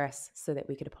 get that address so that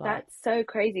we could apply. That's so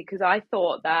crazy because I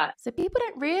thought that. So people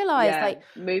don't realize like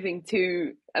moving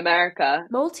to America.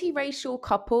 Multiracial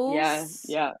couples.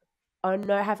 Yeah.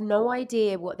 Have no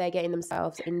idea what they're getting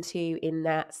themselves into in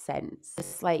that sense.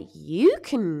 It's like you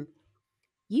can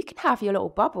have your little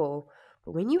bubble,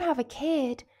 but when you have a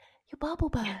kid, your bubble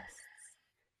bursts.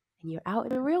 And you're out in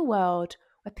the real world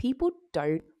where people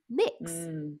don't mix.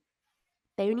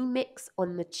 They only mix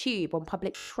on the tube, on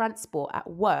public transport, at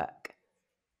work.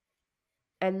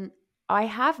 And I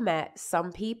have met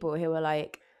some people who are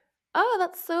like, oh,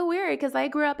 that's so weird because I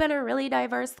grew up in a really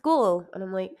diverse school. And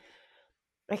I'm like,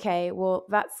 okay, well,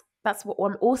 that's what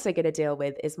I'm also going to deal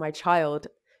with is my child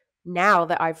now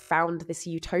that I've found this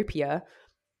utopia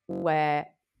where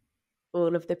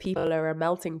all of the people are a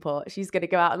melting pot. She's going to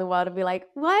go out in the world and be like,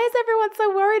 why is everyone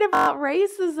so worried about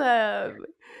racism?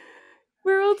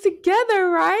 We're all together,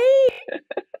 right?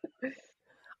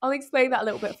 I'll explain that a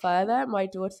little bit further. My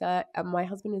daughter and my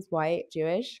husband is white,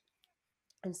 Jewish.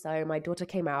 And so my daughter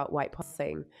came out white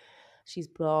passing. She's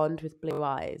blonde with blue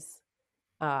eyes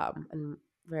and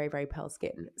very, very pale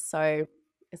skin. So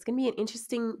it's going to be an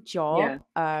interesting job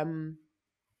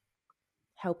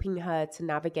helping her to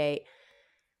navigate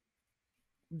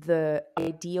the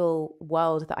ideal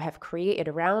world that I have created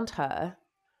around her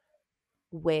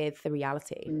with the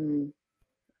reality,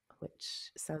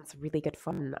 which sounds really good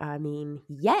fun. I mean,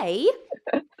 yay.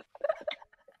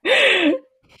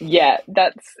 Yeah,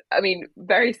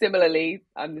 very similarly,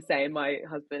 I'm the same. My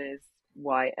husband is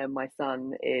white and my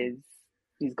son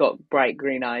he's got bright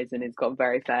green eyes and he's got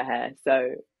very fair hair.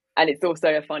 So, and it's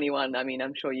also a funny one. I mean,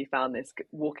 I'm sure you found this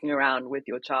walking around with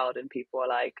your child and people are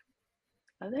like,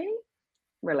 are they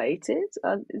related?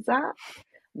 Is that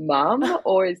mum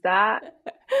or is that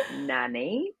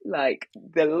nanny? Like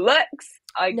the looks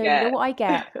I get. You know what I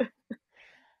get?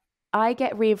 I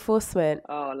get reinforcement.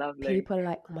 Oh, lovely. People are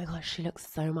like, oh my gosh, she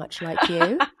looks so much like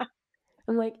you.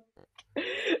 I'm like,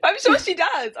 I'm sure she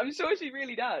does. I'm sure she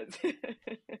really does.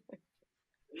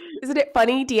 Isn't it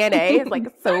funny? DNA is like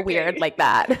so weird like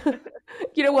that.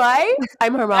 You know why?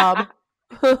 I'm her mom.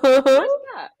 What's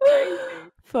that? Crazy.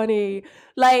 Funny.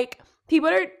 Like, people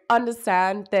don't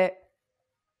understand that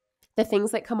the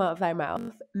things that come out of their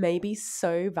mouth may be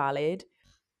so valid,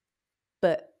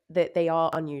 but that they are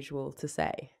unusual to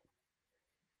say.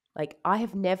 Like, I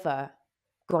have never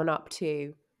gone up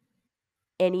to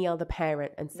any other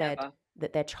parent and said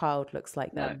that their child looks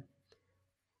like them.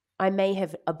 I may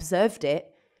have observed it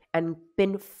and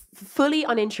been fully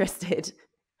uninterested.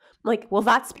 Like, well,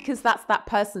 that's because that's that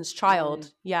person's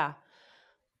child. Yeah.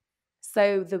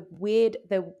 So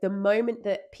the moment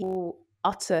that people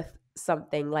utter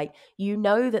something, like, you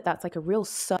know that's like a real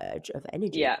surge of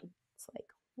energy. Yeah. It's like,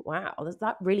 wow,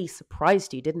 that really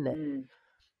surprised you, didn't it?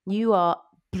 You are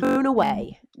blown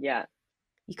away. Yeah.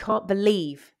 You can't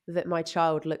believe that my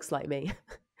child looks like me.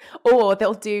 Or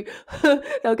they'll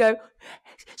go,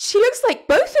 she looks like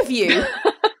both of you.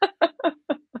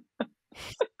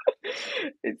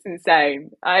 It's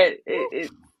insane.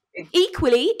 It's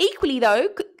equally though,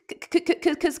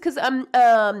 because it's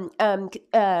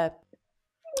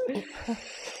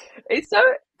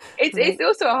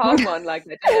also a hard one. Like,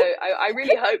 I don't know, I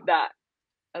really hope that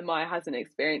Amaya hasn't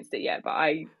experienced it yet, but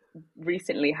I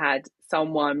recently had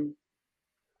someone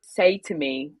say to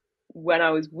me when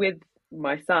I was with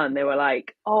my son, they were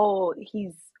like, oh,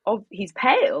 he's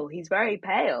pale, he's very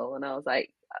pale, and I was like,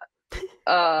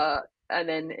 And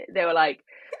then they were like,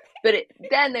 but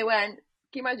then they went,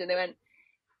 can you imagine? They went,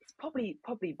 it's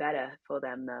probably better for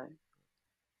them though.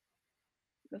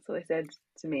 That's what they said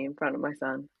to me in front of my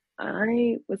son.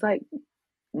 I was like,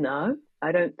 no,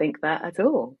 I don't think that at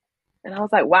all. And I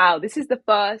was like, wow, this is the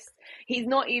first. He's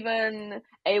not even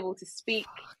able to speak.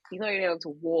 He's not even able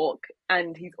to walk.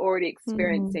 And he's already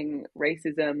experiencing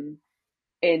racism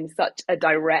in such a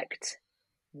direct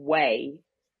way.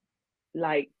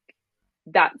 Like,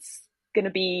 that's going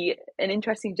to be an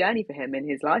interesting journey for him in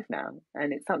his life now.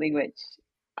 And it's something which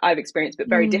I've experienced, but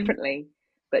very differently.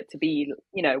 But to be,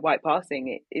 you know, white passing,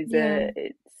 it is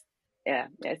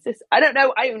it's just, I don't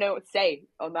even know what to say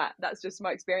on that. That's just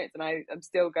my experience. And I'm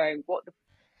still going, what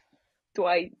do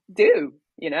I do?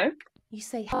 You know? You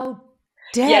say, how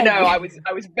dare you? I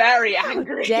was very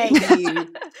angry. How dare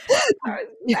you? I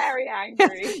was very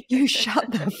angry. You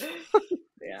shut them.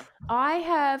 Yeah. I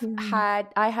had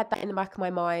that in the back of my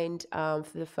mind for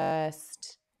the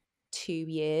first 2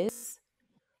 years,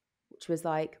 which was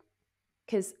like,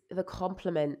 because the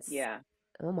compliments. Yeah.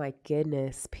 Oh my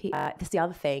goodness. That's the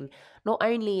other thing. Not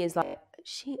only is like,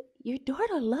 your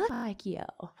daughter looks like you.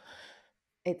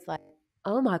 It's like,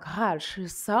 oh my God,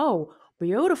 she's so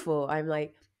beautiful. I'm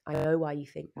like, I know why you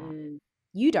think that.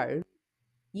 You don't.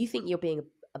 You think you're being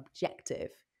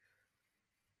objective.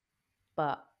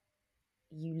 But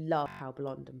you love how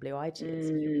blonde and blue-eyed she is.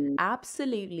 You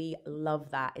absolutely love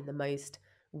that in the most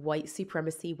white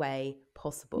supremacy way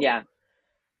possible. Yeah.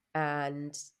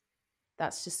 And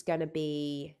that's just going to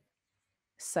be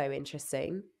so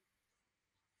interesting.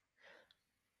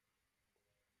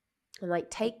 And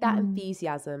like, take that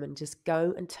enthusiasm and just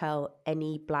go and tell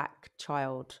any Black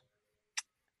child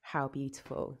how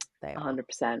beautiful they are.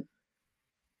 100%.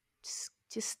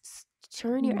 Just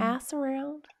turn your ass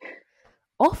around.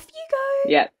 Off you go.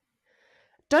 Yeah.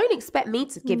 Don't expect me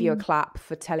to give you a clap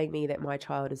for telling me that my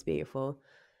child is beautiful.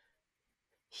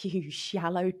 You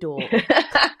shallow dork.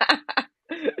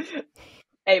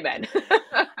 Amen.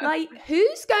 Like,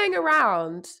 who's going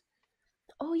around?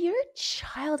 Oh, your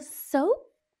child is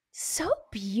so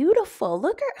beautiful.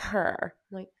 Look at her.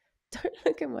 Like, don't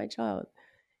look at my child.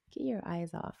 Get your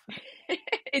eyes off.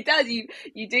 It does. You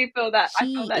do feel that. I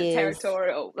feel that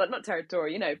territorial, well, not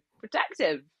territorial, you know,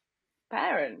 protective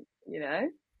parent, you know.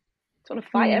 Just want to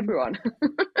fight everyone.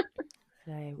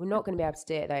 No, we're not going to be able to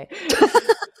do it though.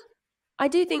 I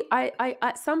do think I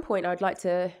at some point I'd like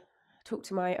to talk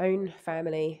to my own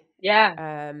family.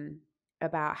 Yeah.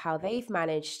 About how they've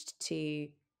managed to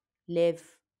live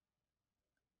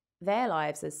their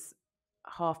lives as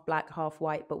half Black, half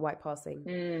white, but white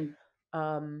passing.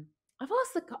 I've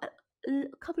asked a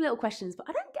couple little questions, but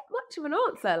I don't get much of an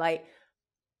answer. Like,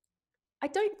 I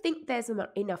don't think there's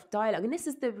enough dialogue. And this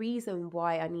is the reason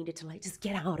why I needed to like just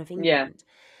get out of England. Yeah.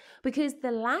 Because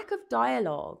the lack of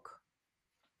dialogue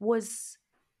was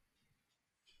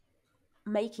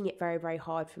making it very, very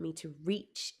hard for me to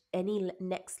reach any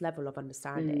next level of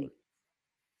understanding.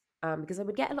 Because I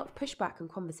would get a lot of pushback and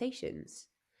conversations.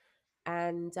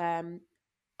 And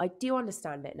I do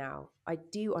understand it now. I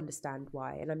do understand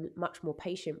why. And I'm much more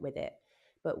patient with it.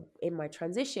 But in my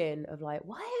transition of like,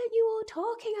 why aren't you all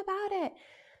talking about it?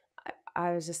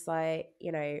 I was just like,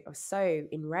 you know, I was so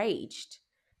enraged.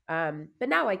 But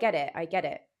now I get it. I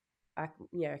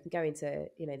can go into,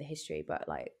 you know, the history, but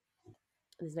like,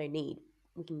 there's no need.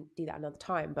 We can do that another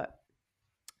time. But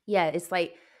yeah, it's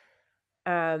like,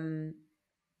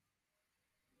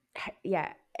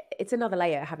 yeah, it's another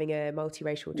layer having a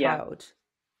multiracial child.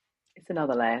 It's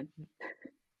another layer.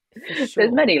 For sure.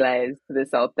 There's many layers to this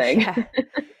whole thing. Yeah.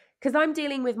 Because I'm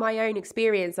dealing with my own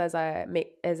experience as a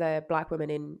Black woman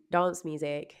in dance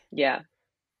music. Yeah.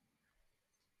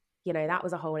 You know, that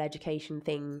was a whole education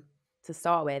thing to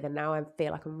start with. And now I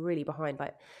feel like I'm really behind.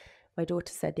 Like my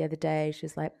daughter said the other day,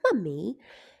 she's like, Mummy,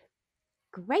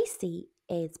 Gracie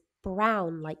is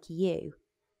brown like you.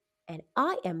 And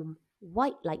I am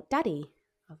white like Daddy.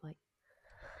 I was like...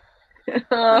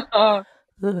 I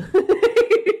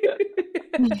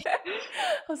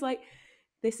was like,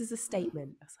 this is a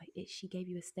statement. I was like, she gave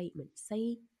you a statement.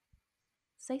 Say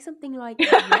something like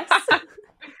yes.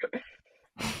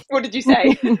 What did you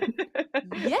say?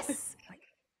 Yes.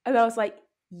 And I was like,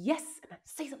 yes. And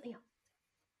say something else.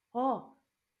 Oh.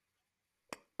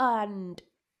 And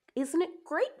isn't it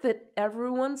great that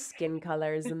everyone's skin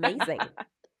color is amazing?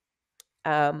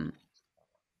 And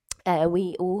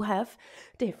we all have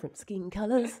different skin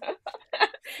colors.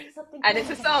 And it's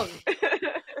a song.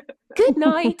 Good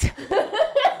night.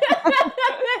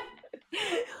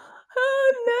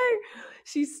 Oh no.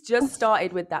 She's just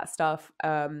started with that stuff,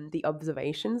 the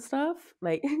observation stuff.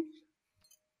 Like,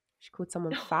 She called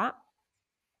someone fat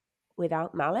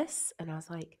without malice. And I was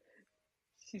like,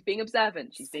 she's being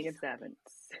observant. She's being observant.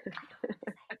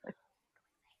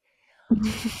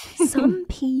 Some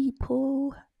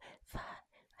people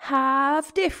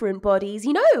have different bodies.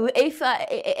 You know, if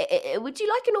would you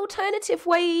like an alternative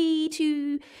way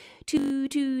to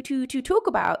talk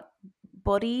about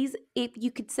bodies? If you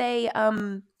could say,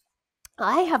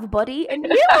 I have a body and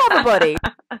you have a body.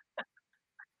 I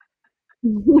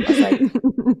was like,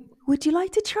 would you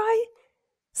like to try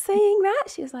saying that?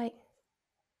 She was like,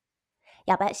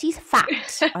 yeah, but she's fat.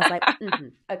 I was like,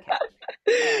 okay.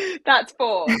 That's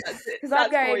 4.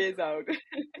 That's 4 years old.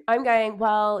 I'm going,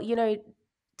 well, you know,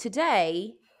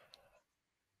 today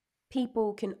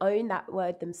people can own that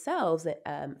word themselves,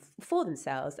 for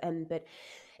themselves. But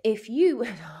if you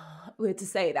were to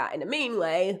say that in a mean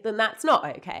way, then that's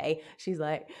not okay. She's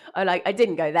like, I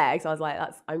didn't go there because I was like,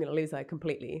 I'm going to lose her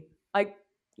completely. I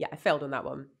failed on that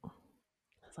one. I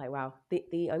was like, wow,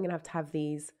 I'm going to have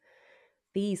these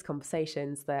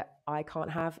conversations that I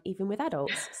can't have even with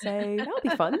adults. So that'll be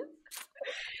fun.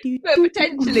 But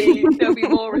potentially they'll be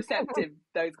more receptive,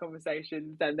 those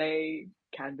conversations, than they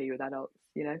can be with adults,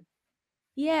 you know?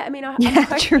 Yeah, I mean,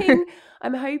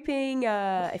 I'm hoping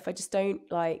if I just don't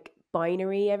like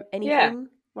binary anything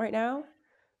right now,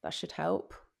 that should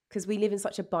help. Because we live in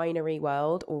such a binary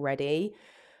world already,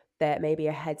 that maybe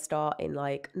a head start in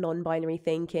like non-binary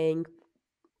thinking,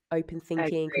 open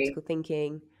thinking, critical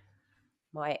thinking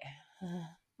might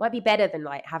be better than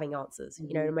like having answers.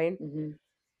 You know what I mean?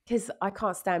 Because I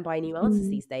can't stand by new answers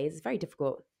these days. It's very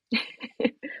difficult.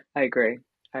 I agree.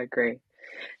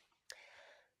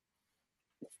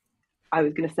 I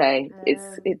was going to say,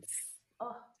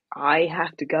 I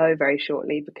have to go very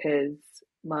shortly because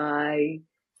my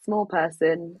small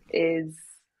person is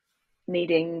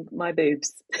needing my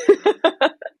boobs.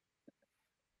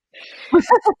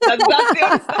 That's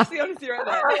the honesty right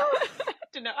there. I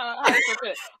don't know how to put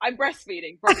it. I'm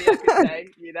breastfeeding, probably I could say,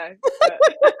 you know.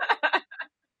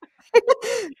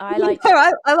 I like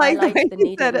the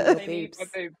needing of your boobs.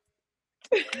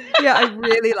 Yeah, I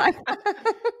really like that.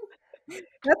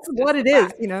 That's what it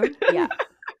is, you know. Yeah.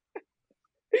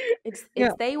 It's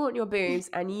they want your boobs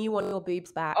and you want your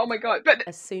boobs back. Oh my god! But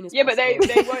as soon as possible. But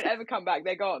they won't ever come back.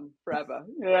 They're gone forever.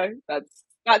 You know,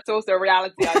 that's also a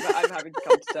reality I'm having to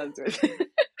come to terms with.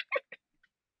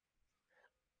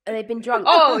 And they've been drunk.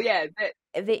 Oh yeah,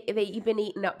 you've been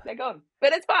eaten up. They're gone,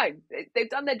 but it's fine. They've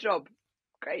done their job.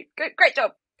 Great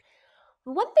job.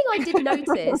 One thing I did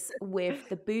notice with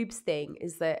the boobs thing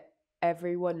is that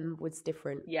everyone was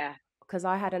different. Yeah. Because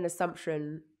I had an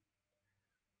assumption,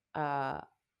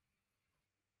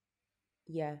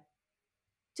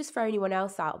 just for anyone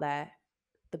else out there,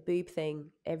 the boob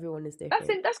thing, everyone is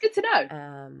different. That's good to know.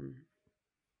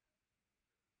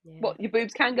 What, your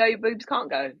boobs can go, your boobs can't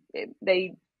go.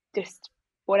 They just,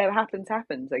 whatever happens,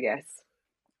 I guess.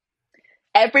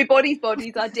 Everybody's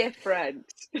bodies are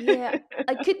different. Yeah,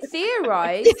 I could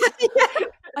theorize.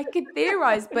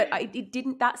 But it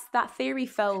didn't. That theory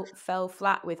fell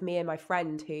flat with me and my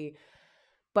friend, who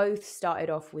both started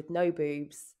off with no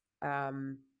boobs,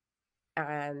 and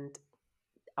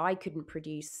I couldn't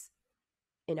produce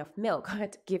enough milk. I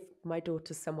had to give my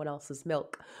daughter someone else's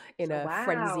milk in a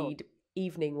frenzied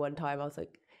evening one time. I was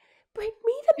like, "Bring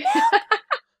me the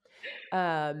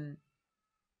milk."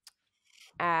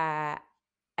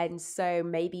 And so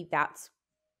maybe that's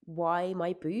why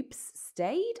my boobs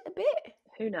stayed a bit.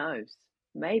 Who knows?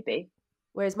 Maybe.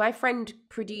 Whereas my friend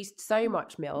produced so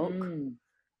much milk,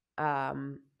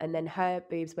 and then her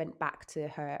boobs went back to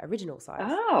her original size.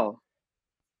 Oh.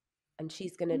 And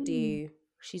she's gonna do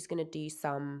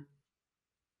some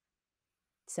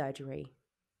surgery,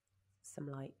 some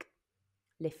like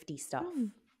lifty stuff.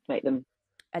 Make them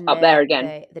up there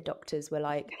again. The doctors were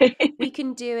like, we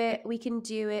can do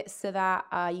it so that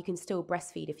you can still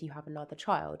breastfeed if you have another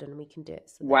child, and we can do it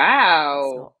so that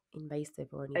it's not invasive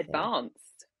or anything.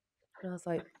 Advanced. And I was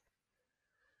like,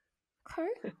 okay.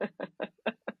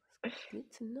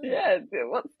 Good to know. Yeah,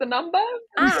 what's the number?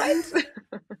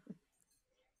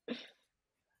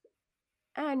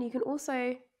 And you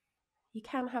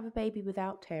can have a baby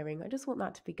without tearing. I just want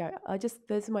that to be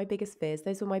those are my biggest fears.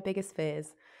 Those were my biggest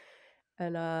fears.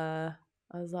 And I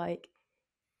was like,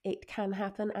 it can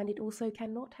happen and it also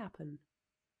cannot happen.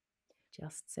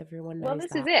 Just so everyone knows. Well,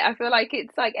 this is it. I feel like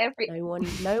it's like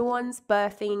no one's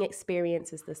birthing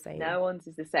experience is the same. No one's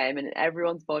is the same, and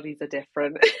everyone's bodies are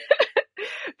different.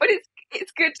 But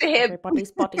it's good to hear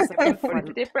everybody's bodies are different.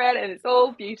 It's different, and it's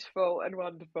all beautiful and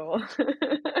wonderful.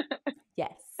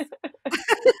 Yes.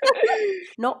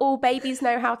 Not all babies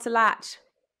know how to latch.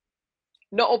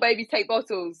 Not all babies take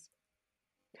bottles.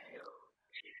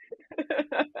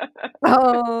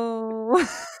 Oh.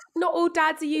 Not all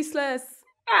dads are useless.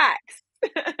 Facts.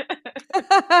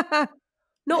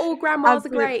 Not all grandmas are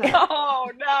great.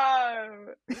 Oh no.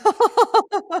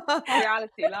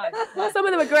 Reality life. Some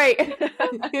of them are great.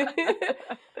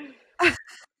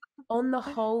 On the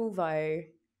whole, though,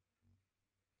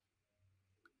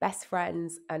 best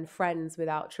friends and friends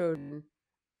without children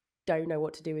don't know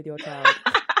what to do with your child.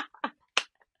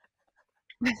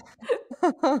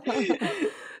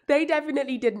 They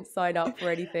definitely didn't sign up for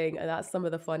anything, and that's some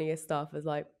of the funniest stuff. Is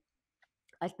like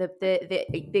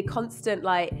the constant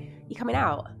like, you coming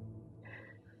out?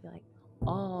 You're like,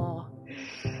 oh.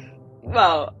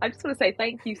 Well, I just want to say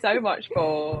thank you so much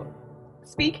for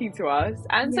speaking to us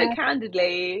and so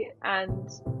candidly, and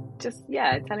just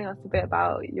telling us a bit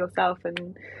about yourself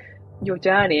and your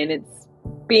journey. And it's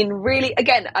been really,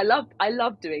 again, I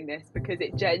love doing this because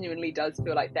it genuinely does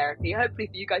feel like therapy. Hopefully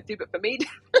for you guys too, but for me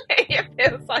it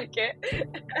feels like it.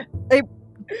 It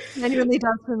genuinely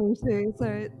does for me too.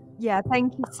 So yeah,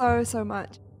 thank you so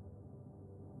much.